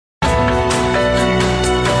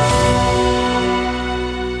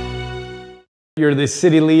You're the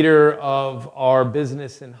city leader of our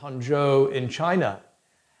business in Hangzhou in China.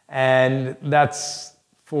 And that's,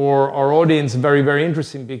 for our audience, very, very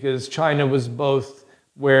interesting because China was both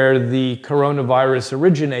where the coronavirus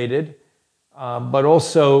originated, but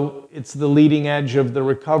also it's the leading edge of the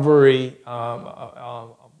recovery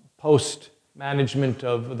post-management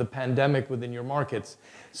of the pandemic within your markets.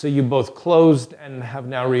 So you both closed and have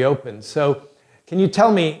now reopened. So can you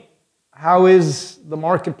tell me, how is the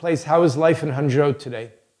marketplace, how is life in Hangzhou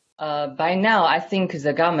today? By now, I think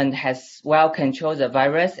the government has well controlled the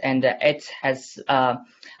virus, and it has, I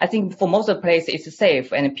think for most of the place, it's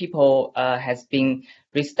safe, and people has been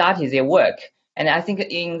restarted their work. And I think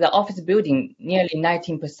in the office building, nearly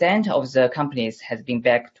 19% of the companies has been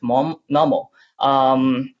back to normal. Now,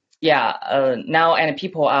 and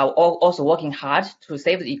people are also working hard to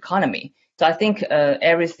save the economy. So I think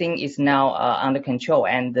everything is now under control,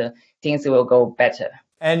 and things will go better.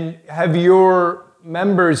 And have your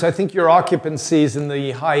members, I think your occupancy is in the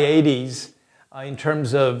high 80s in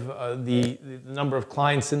terms of the number of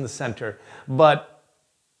clients in the center. But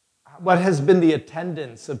what has been the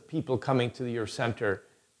attendance of people coming to your center?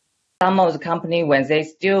 Some of the company, when they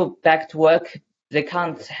still back to work, they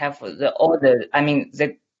can't have the order. I mean,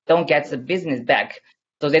 they don't get the business back.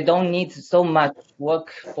 So they don't need so much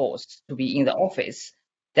workforce to be in the office.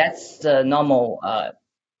 That's the normal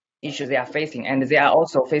issue they are facing. And they are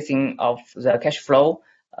also facing of the cash flow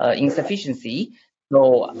insufficiency.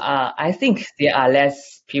 So I think there are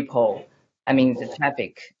less people, I mean, the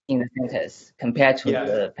traffic in the centers compared to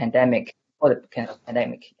the pandemic, or the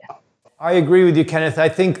pandemic. Yeah. I agree with you, Kenneth. I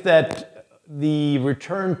think that the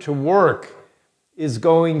return to work is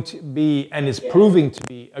going to be, and is proving to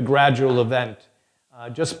be, a gradual event.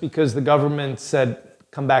 Just because the government said,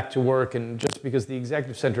 come back to work, and just because the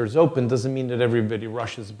executive center is open doesn't mean that everybody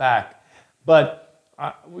rushes back. But,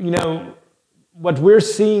 what we're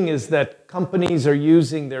seeing is that companies are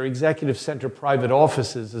using their executive center private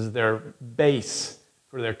offices as their base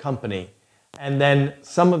for their company. And then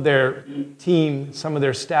some of their team, some of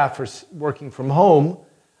their staff are working from home,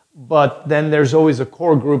 but then there's always a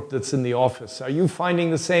core group that's in the office. Are you finding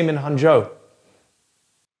the same in Hangzhou?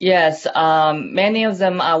 Yes, many of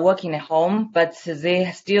them are working at home, but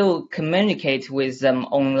they still communicate with them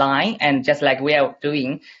online, and just like we are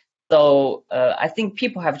doing. So I think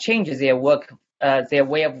people have changed their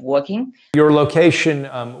way of working. Your location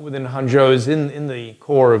within Hangzhou is in the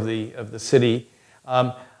core of the city.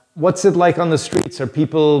 What's it like on the streets? Are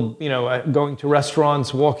people, going to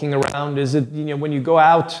restaurants, walking around? Is it, when you go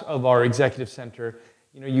out of our executive center,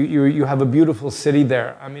 you have a beautiful city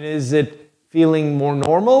there. I mean, is it feeling more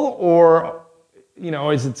normal, or,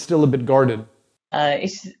 is it still a bit guarded?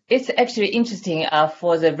 It's actually interesting.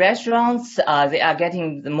 For the restaurants, they are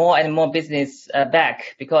getting more and more business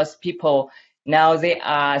back, because people now they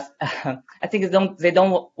are, I think they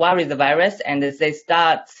don't worry the virus, and they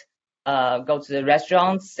start go to the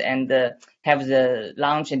restaurants and have the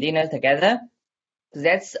lunch and dinner together.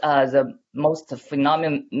 That's the most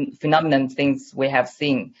phenomenon things we have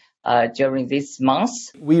seen during this month.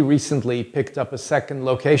 We recently picked up a second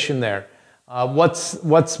location there.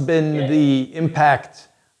 What's been the impact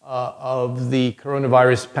of the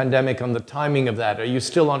coronavirus pandemic on the timing of that? Are you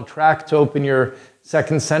still on track to open your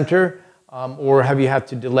second center, or have you had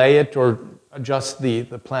to delay it or adjust the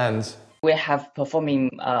plans? We have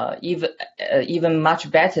performing even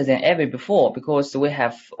much better than ever before, because we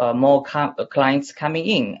have more clients coming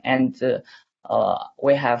in, and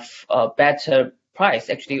we have a better price.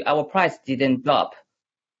 Actually, our price didn't drop.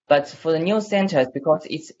 But for the new centers, because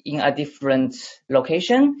it's in a different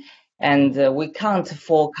location, and we can't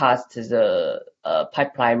forecast the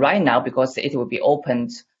pipeline right now, because it will be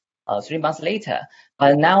opened 3 months later.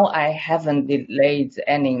 But now I haven't delayed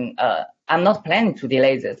any. I'm not planning to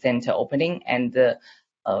delay the center opening, and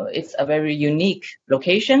it's a very unique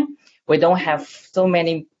location. We don't have so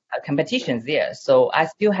many competitions there, so I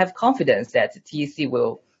still have confidence that TEC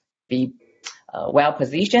will be well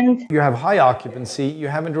positioned. You have high occupancy. You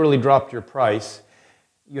haven't really dropped your price.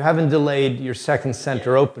 You haven't delayed your second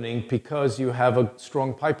center opening because you have a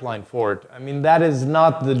strong pipeline for it. I mean, that is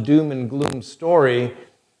not the doom and gloom story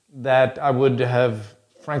that I would have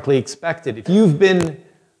frankly expected. If you've been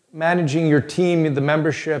managing your team, the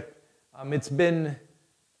membership, it's been,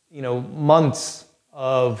 months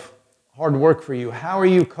of hard work for you. How are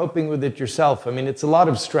you coping with it yourself? I mean, it's a lot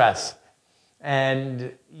of stress,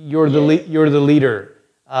 and you're the leader.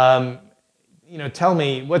 Tell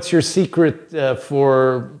me, what's your secret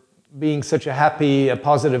for being such a happy,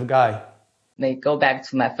 positive guy? May go back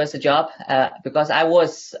to my first job, because I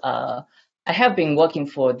have been working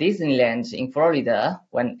for Disneyland in Florida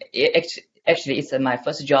when Actually, it's my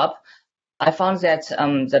first job. I found that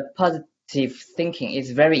the positive thinking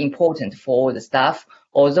is very important for all the staff.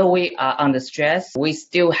 Although we are under stress, we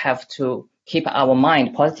still have to keep our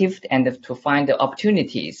mind positive and to find the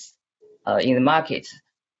opportunities in the market.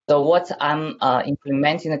 So what I'm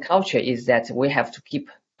implementing the culture is that we have to keep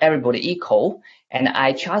everybody equal, and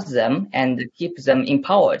I trust them and keep them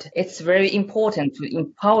empowered. It's very important to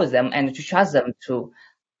empower them and to trust them to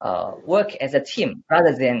work as a team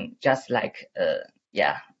rather than just like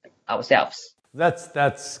ourselves.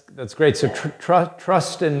 That's great. So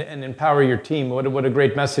trust and empower your team. What a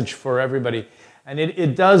great message for everybody. And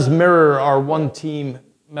it does mirror our one team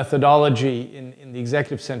methodology in the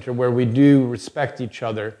Executive Center, where we do respect each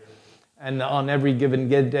other. And on every given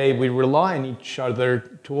day, we rely on each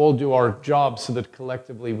other to all do our jobs so that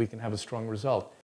collectively we can have a strong result.